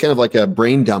it was kind of like a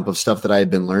brain dump of stuff that I had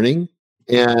been learning.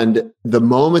 And the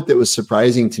moment that was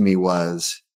surprising to me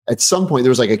was at some point, there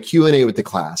was a Q&A with the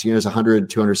class. There's 100,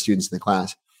 200 students in the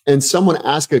class. And someone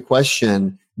asked a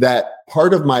question that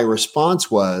part of my response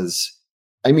was,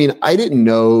 I didn't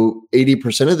know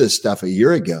 80% of this stuff a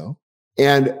year ago.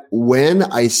 And when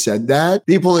I said that,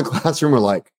 people in the classroom were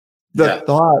like,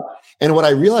 thought. And what I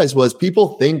realized was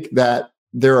people think that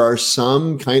there are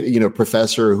some kind of,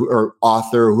 professor or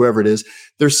author or whoever it is,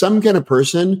 there's some kind of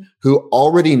person who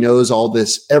already knows all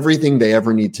this, everything they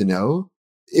ever need to know.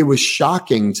 It was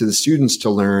shocking to the students to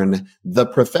learn the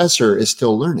professor is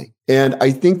still learning. And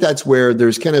I think that's where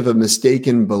there's kind of a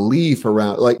mistaken belief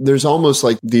around, there's almost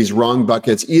these wrong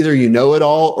buckets. Either you know it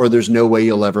all or there's no way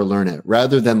you'll ever learn it,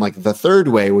 rather than the third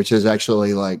way, which is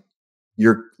actually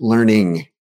you're learning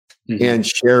and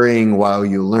sharing while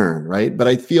you learn, right? But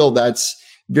I feel that's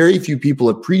very few people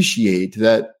appreciate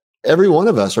that every one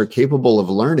of us are capable of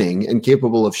learning and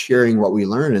capable of sharing what we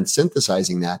learn and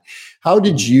synthesizing that. How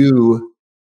did you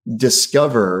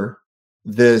discover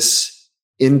this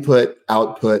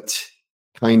input-output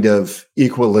kind of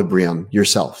equilibrium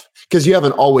yourself? Because you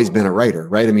haven't always been a writer,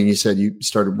 right? You said you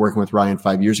started working with Ryan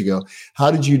 5 years ago.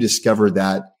 How did you discover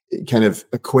that kind of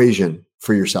equation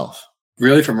for yourself?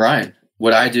 Really from Ryan.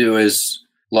 What I do is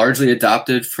largely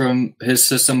adopted from his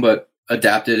system, but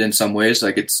adapted in some ways.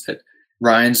 Like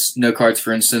Ryan's note cards,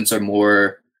 for instance, are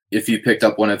more, if you picked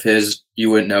up one of his, you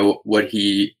wouldn't know what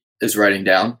he is writing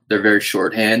down. They're very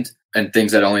shorthand and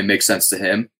things that only make sense to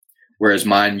him. Whereas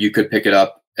mine, you could pick it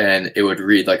up and it would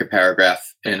read like a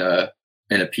paragraph in a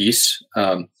piece.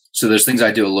 So there's things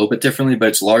I do a little bit differently, but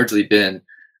it's largely been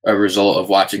a result of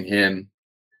watching him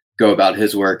go about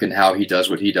his work and how he does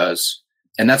what he does.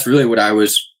 And that's really what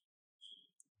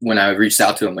when I reached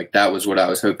out to him, like that was what I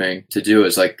was hoping to do,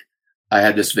 is like, I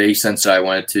had this vague sense that I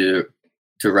wanted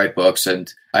to write books,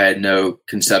 and I had no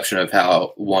conception of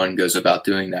how one goes about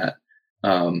doing that.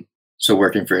 So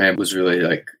working for him was really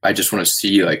like, I just want to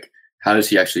see like, how does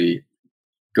he actually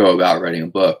go about writing a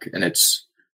book? And it's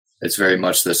very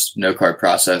much this note card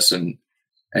process and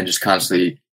just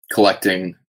constantly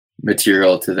collecting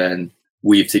material to then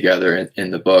weave together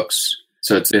in the books.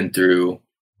 So it's been through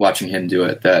watching him do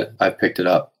it that I've picked it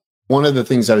up. One of the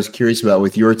things I was curious about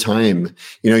with your time,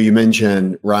 you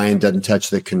mentioned Ryan doesn't touch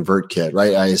the ConvertKit,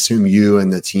 right? I assume you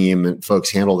and the team and folks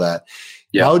handle that.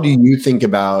 Yeah. How do you think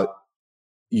about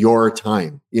your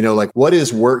time? Like what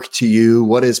is work to you?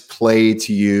 What is play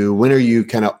to you? When are you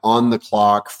kind of on the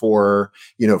clock for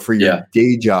your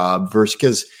day job versus,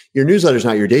 because your newsletter is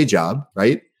not your day job,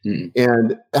 right? Mm-hmm.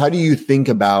 And how do you think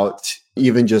about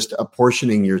even just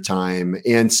apportioning your time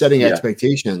and setting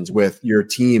expectations with your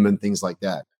team and things like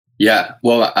that? Yeah.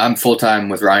 Well, I'm full-time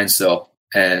with Ryan still.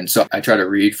 And so I try to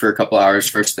read for a couple hours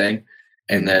first thing,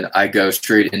 and then I go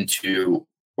straight into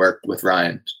work with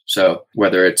Ryan. So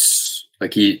whether it's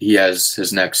like he has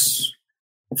his next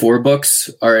 4 books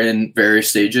are in various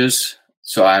stages.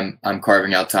 So I'm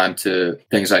carving out time to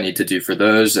things I need to do for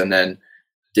those. And then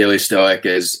Daily Stoic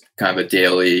is kind of a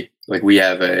daily, like we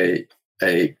have a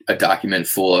document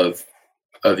full of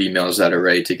emails that are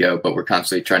ready to go, but we're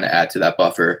constantly trying to add to that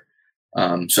buffer.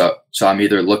 So I'm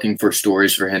either looking for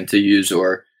stories for him to use,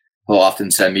 or he'll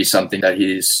often send me something that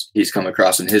he's come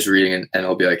across in his reading, and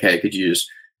he'll be like, hey, could you just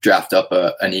draft up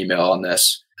an email on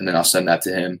this? And then I'll send that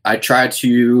to him. I try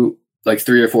to, like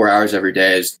 3 or 4 hours every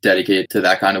day is dedicated to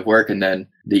that kind of work. And then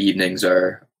the evenings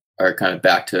are kind of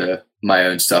back to my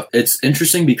own stuff. It's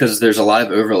interesting because there's a lot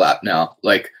of overlap now.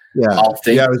 Like, I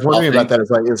was wondering about that.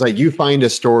 It's like you find a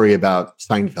story about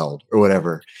Seinfeld or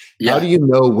whatever. Yeah. How do you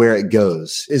know where it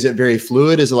goes? Is it very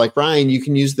fluid? Is it like, Ryan, you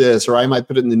can use this, or I might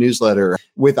put it in the newsletter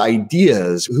with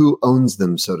ideas? Who owns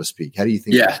them, so to speak? How do you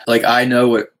think? Yeah, like I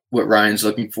know what Ryan's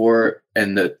looking for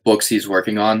and the books he's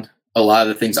working on. A lot of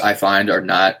the things I find are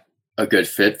not a good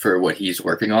fit for what he's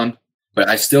working on, but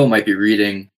I still might be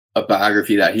reading a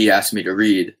biography that he asked me to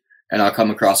read, and I'll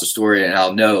come across a story and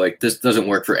I'll know like this doesn't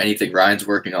work for anything Ryan's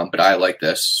working on, but I like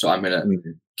this, so I'm going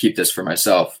to keep this for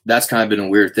myself. That's kind of been a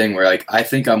weird thing where like I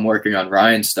think I'm working on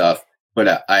Ryan's stuff,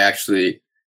 but I actually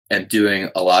am doing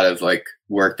a lot of like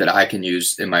work that I can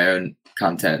use in my own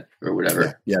content or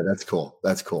whatever. Yeah, that's cool.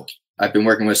 That's cool. I've been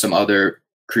working with some other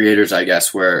creators, I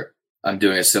guess, where I'm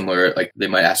doing a similar, like they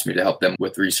might ask me to help them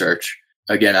with research.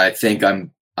 Again, I think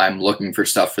I'm looking for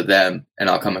stuff for them, and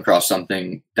I'll come across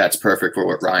something that's perfect for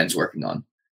what Ryan's working on.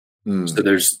 So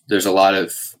there's a lot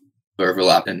of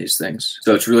overlap in these things.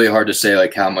 So it's really hard to say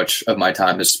like how much of my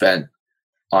time is spent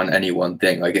on any one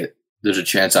thing. Like there's a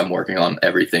chance I'm working on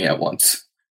everything at once.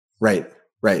 Right.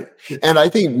 And I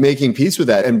think making peace with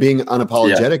that and being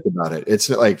unapologetic about it. It's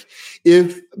like,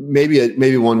 if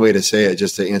maybe one way to say it,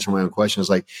 just to answer my own question, is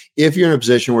like, if you're in a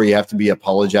position where you have to be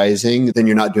apologizing, then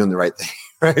you're not doing the right thing.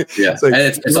 Right. Yeah. It's like,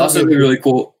 and it's also really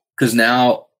cool because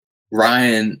now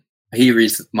Ryan, he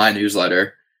reads my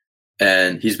newsletter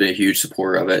and he's been a huge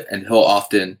supporter of it. And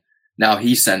now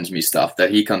he sends me stuff that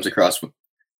he comes across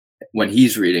when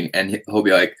he's reading, and he'll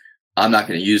be like, I'm not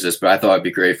going to use this, but I thought it'd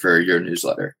be great for your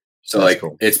newsletter. So that's like,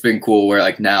 cool. It's been cool where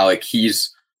like now like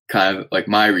he's kind of like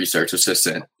my research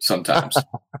assistant sometimes.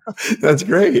 That's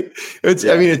great. I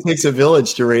mean, it takes a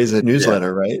village to raise a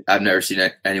newsletter, right? I've never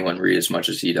seen anyone read as much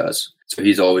as he does. So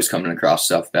he's always coming across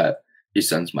stuff that he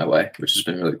sends my way, which has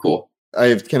been really cool. I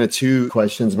have kind of 2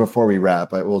 questions before we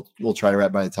wrap. We'll try to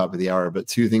wrap by the top of the hour, but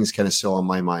 2 things kind of still on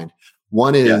my mind.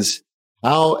 One is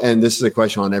how, and this is a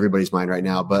question on everybody's mind right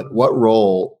now, but what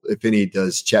role, if any,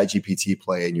 does ChatGPT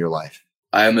play in your life?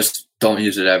 I almost don't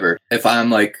use it ever. If I'm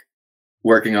like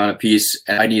working on a piece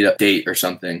and I need a date or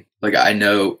something, like I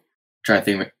know, trying to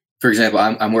think, for example,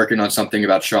 I'm working on something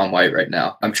about Shaun White right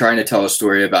now. I'm trying to tell a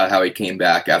story about how he came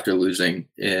back after losing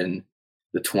in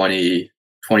the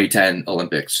 2010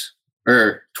 Olympics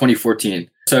or 2014.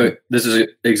 So this is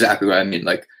exactly what I mean.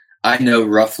 Like I know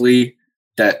roughly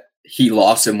that he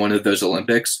lost in one of those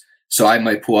Olympics. So I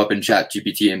might pull up in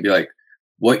ChatGPT and be like,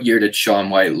 what year did Shaun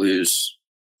White lose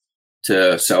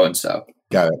to so-and-so?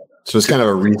 Got it. So it's kind of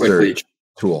a research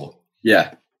tool.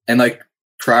 Yeah. And like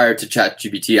prior to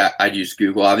ChatGPT, I'd use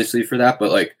Google obviously for that,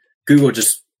 but like Google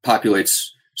just populates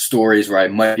stories where I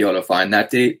might be able to find that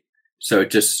date. So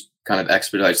it just kind of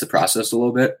expedites the process a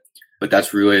little bit. But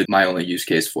that's really my only use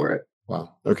case for it.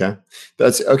 Wow. Okay.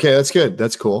 That's good.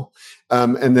 That's cool.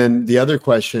 And then the other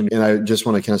question, and I just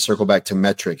want to kind of circle back to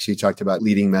metrics. You talked about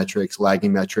leading metrics,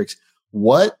 lagging metrics.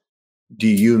 What do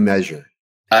you measure?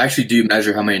 I actually do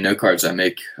measure how many note cards I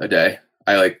make a day.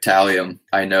 I like tally them.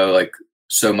 I know like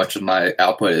so much of my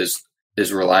output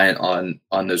is reliant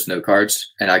on those note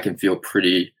cards, and I can feel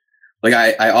pretty like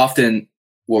I often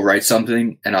will write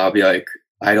something and I'll be like,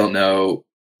 I don't know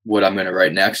what I'm going to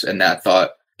write next. And that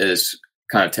thought is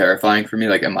kind of terrifying for me.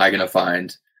 Like, am I going to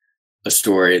find a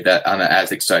story that I'm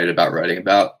as excited about writing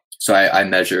about? So I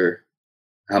measure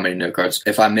how many note cards.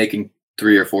 If I'm making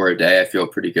 3 or 4 a day, I feel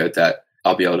pretty good that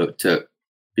I'll be able to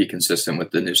be consistent with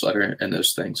the newsletter and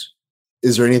those things.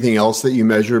 Is there anything else that you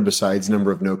measure besides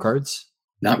number of note cards?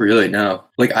 Not really, no.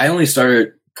 Like, I only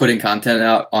started putting content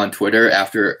out on Twitter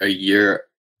after a year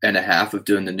and a half of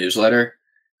doing the newsletter.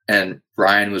 And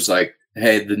Ryan was like,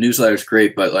 hey, the newsletter's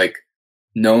great, but like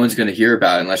no one's going to hear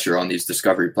about it unless you're on these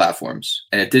discovery platforms.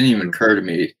 And it didn't even occur to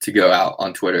me to go out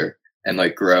on Twitter and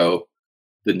like grow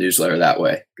the newsletter that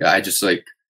way. I just like,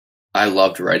 I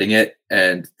loved writing it.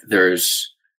 And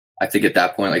there's, I think at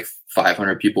that point, like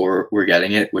 500 people were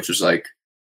getting it, which was like,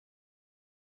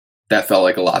 that felt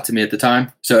like a lot to me at the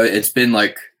time. So it's been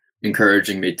like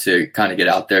encouraging me to kind of get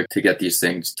out there to get these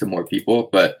things to more people.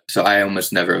 But so I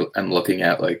almost never am looking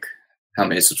at like how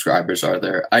many subscribers are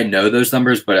there. I know those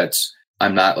numbers, but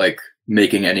I'm not like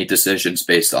making any decisions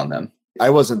based on them. I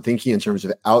wasn't thinking in terms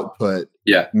of output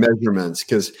measurements,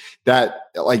 because that,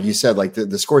 like you said, like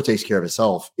the score takes care of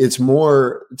itself. It's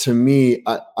more, to me,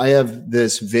 I have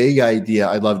this vague idea.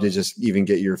 I'd love to just even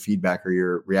get your feedback or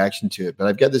your reaction to it, but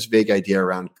I've got this vague idea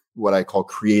around what I call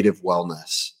creative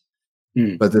wellness.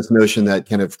 But this notion that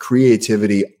kind of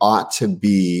creativity ought to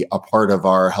be a part of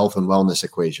our health and wellness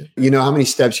equation. You know how many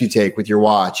steps you take with your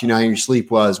watch, you know how your sleep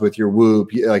was with your Whoop,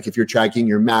 like if you're tracking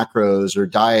your macros or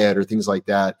diet or things like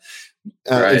that.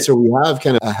 Right. And so we have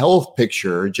kind of a health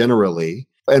picture generally,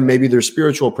 and maybe there's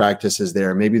spiritual practices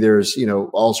there. Maybe there's,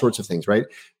 all sorts of things, right?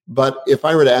 But if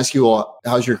I were to ask you, well,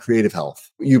 how's your creative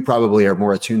health? You probably are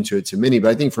more attuned to it to many,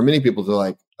 but I think for many people, they're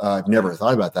like, I've never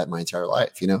thought about that in my entire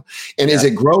life, And is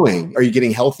it growing? Are you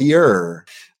getting healthier?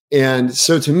 And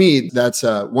so to me, that's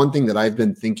one thing that I've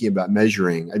been thinking about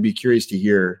measuring. I'd be curious to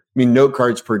hear. I mean, note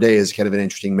cards per day is kind of an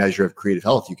interesting measure of creative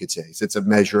health, you could say. So it's a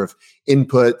measure of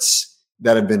inputs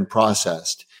that have been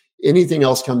processed. Anything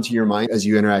else come to your mind as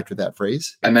you interact with that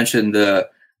phrase? I mentioned the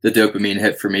dopamine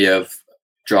hit for me of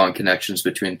drawing connections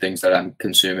between things that I'm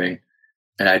consuming.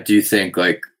 And I do think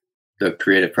like the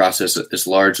creative process is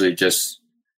largely just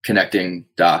connecting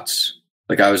dots.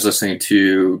 Like I was listening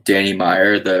to Danny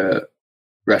Meyer, the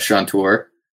restaurateur,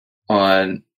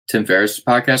 on Tim Ferriss'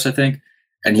 podcast, I think.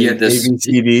 And he had this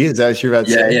ABCD, is that what you're about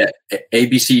to say? Yeah.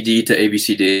 ABCD to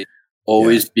ABCD.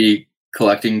 Always be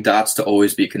collecting dots to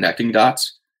always be connecting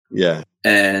dots. Yeah.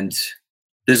 And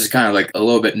this is kind of like a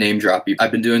little bit name droppy.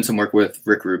 I've been doing some work with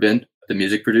Rick Rubin, the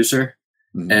music producer.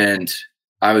 Mm-hmm. And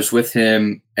I was with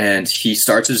him, and he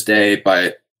starts his day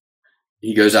by,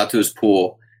 he goes out to his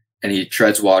pool and he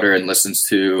treads water and listens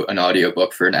to an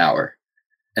audiobook for an hour.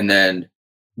 And then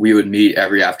we would meet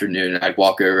every afternoon. I'd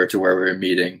walk over to where we were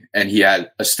meeting, and he had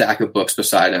a stack of books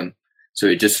beside him. So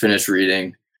he just finished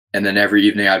reading. And then every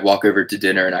evening I'd walk over to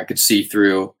dinner, and I could see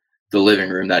through the living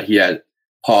room that he had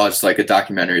paused like a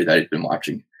documentary that he'd been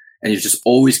watching. And he's just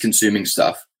always consuming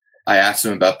stuff. I asked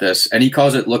him about this, and he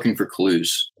calls it looking for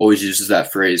clues. Always uses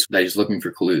that phrase that he's looking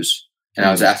for clues. And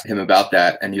I was asking him about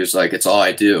that, and he was like, it's all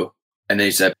I do. And then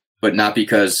he said, but not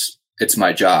because it's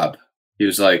my job. He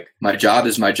was like, my job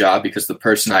is my job because the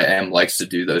person I am likes to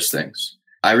do those things.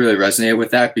 I really resonated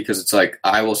with that, because it's like,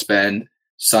 I will spend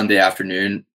Sunday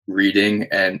afternoon reading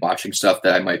and watching stuff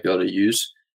that I might be able to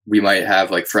use. We might have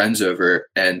like friends over,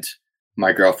 and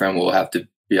my girlfriend will have to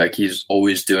be like, he's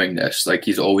always doing this. Like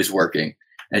he's always working.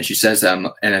 And she says that,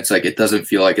 and it's like, it doesn't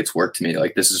feel like it's work to me.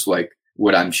 Like this is like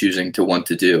what I'm choosing to want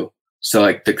to do. So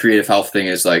like the creative health thing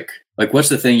is like what's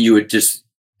the thing you would just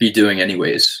be doing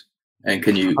anyways? And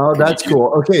can you? Oh, that's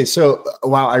cool. Okay. So,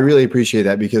 wow. I really appreciate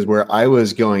that, because where I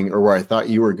was going, or where I thought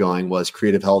you were going, was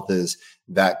creative health is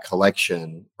that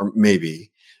collection, or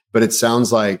maybe, but it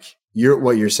sounds like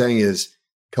what you're saying is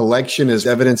collection is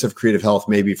evidence of creative health,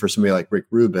 maybe for somebody like Rick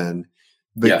Rubin,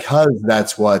 because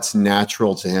that's what's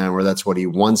natural to him or that's what he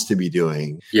wants to be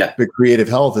doing. Yeah. But creative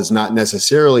health is not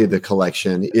necessarily the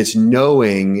collection. It's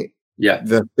knowing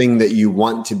the thing that you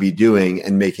want to be doing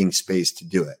and making space to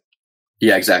do it.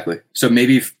 Yeah, exactly. So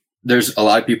maybe there's a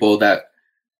lot of people that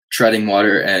treading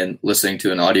water and listening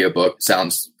to an audiobook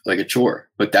sounds like a chore,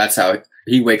 but that's how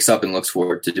he wakes up and looks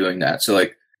forward to doing that. So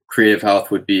like creative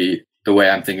health would be, the way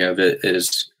I'm thinking of it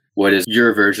is, what is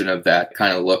your version of that?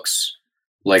 Kind of looks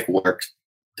like work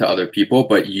to other people,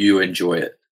 but you enjoy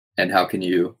it. And how can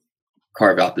you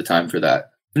carve out the time for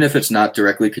that? Even if it's not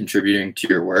directly contributing to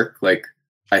your work, like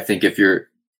I think if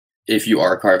you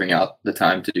are carving out the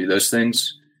time to do those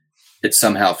things, it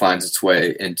somehow finds its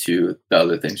way into the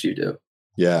other things you do.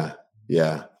 Yeah.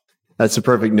 Yeah. That's a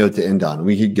perfect note to end on.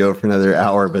 We could go for another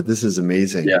hour, but this is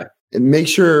amazing. Yeah. And make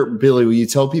sure, Billy, will you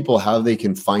tell people how they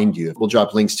can find you? We'll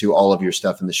drop links to all of your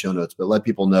stuff in the show notes, but let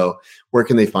people know, where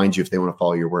can they find you if they want to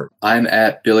follow your work? I'm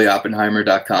at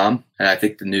billyoppenheimer.com. And I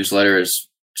think the newsletter is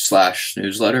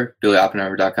 /newsletter,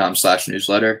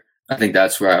 billyoppenheimer.com/newsletter. I think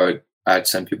that's where I'd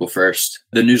send people first.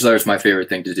 The newsletter is my favorite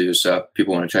thing to do. So if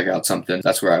people want to check out something,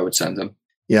 that's where I would send them.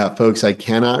 Yeah, folks, I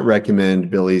cannot recommend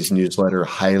Billy's newsletter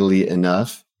highly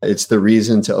enough. It's the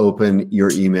reason to open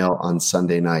your email on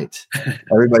Sunday night.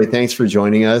 Everybody, thanks for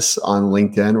joining us on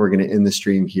LinkedIn. We're going to end the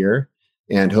stream here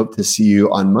and hope to see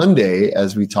you on Monday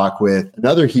as we talk with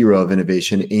another hero of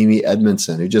innovation, Amy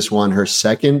Edmondson, who just won her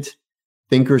second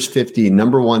Thinkers 50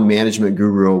 #1 Management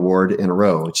Guru Award in a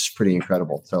row, which is pretty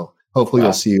incredible. So hopefully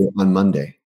we'll see you on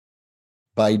Monday.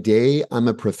 By day, I'm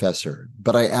a professor,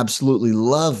 but I absolutely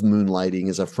love moonlighting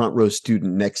as a front row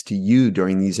student next to you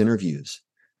during these interviews.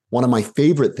 One of my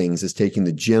favorite things is taking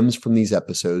the gems from these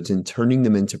episodes and turning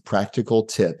them into practical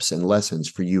tips and lessons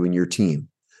for you and your team.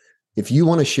 If you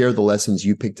want to share the lessons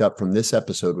you picked up from this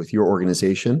episode with your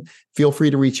organization, feel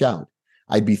free to reach out.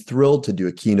 I'd be thrilled to do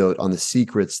a keynote on the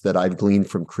secrets that I've gleaned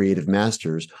from creative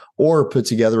masters, or put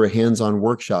together a hands-on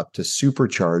workshop to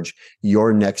supercharge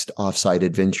your next offsite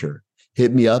adventure.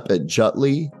 Hit me up at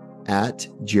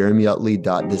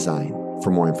jutley@jeremyutley.design for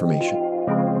more information.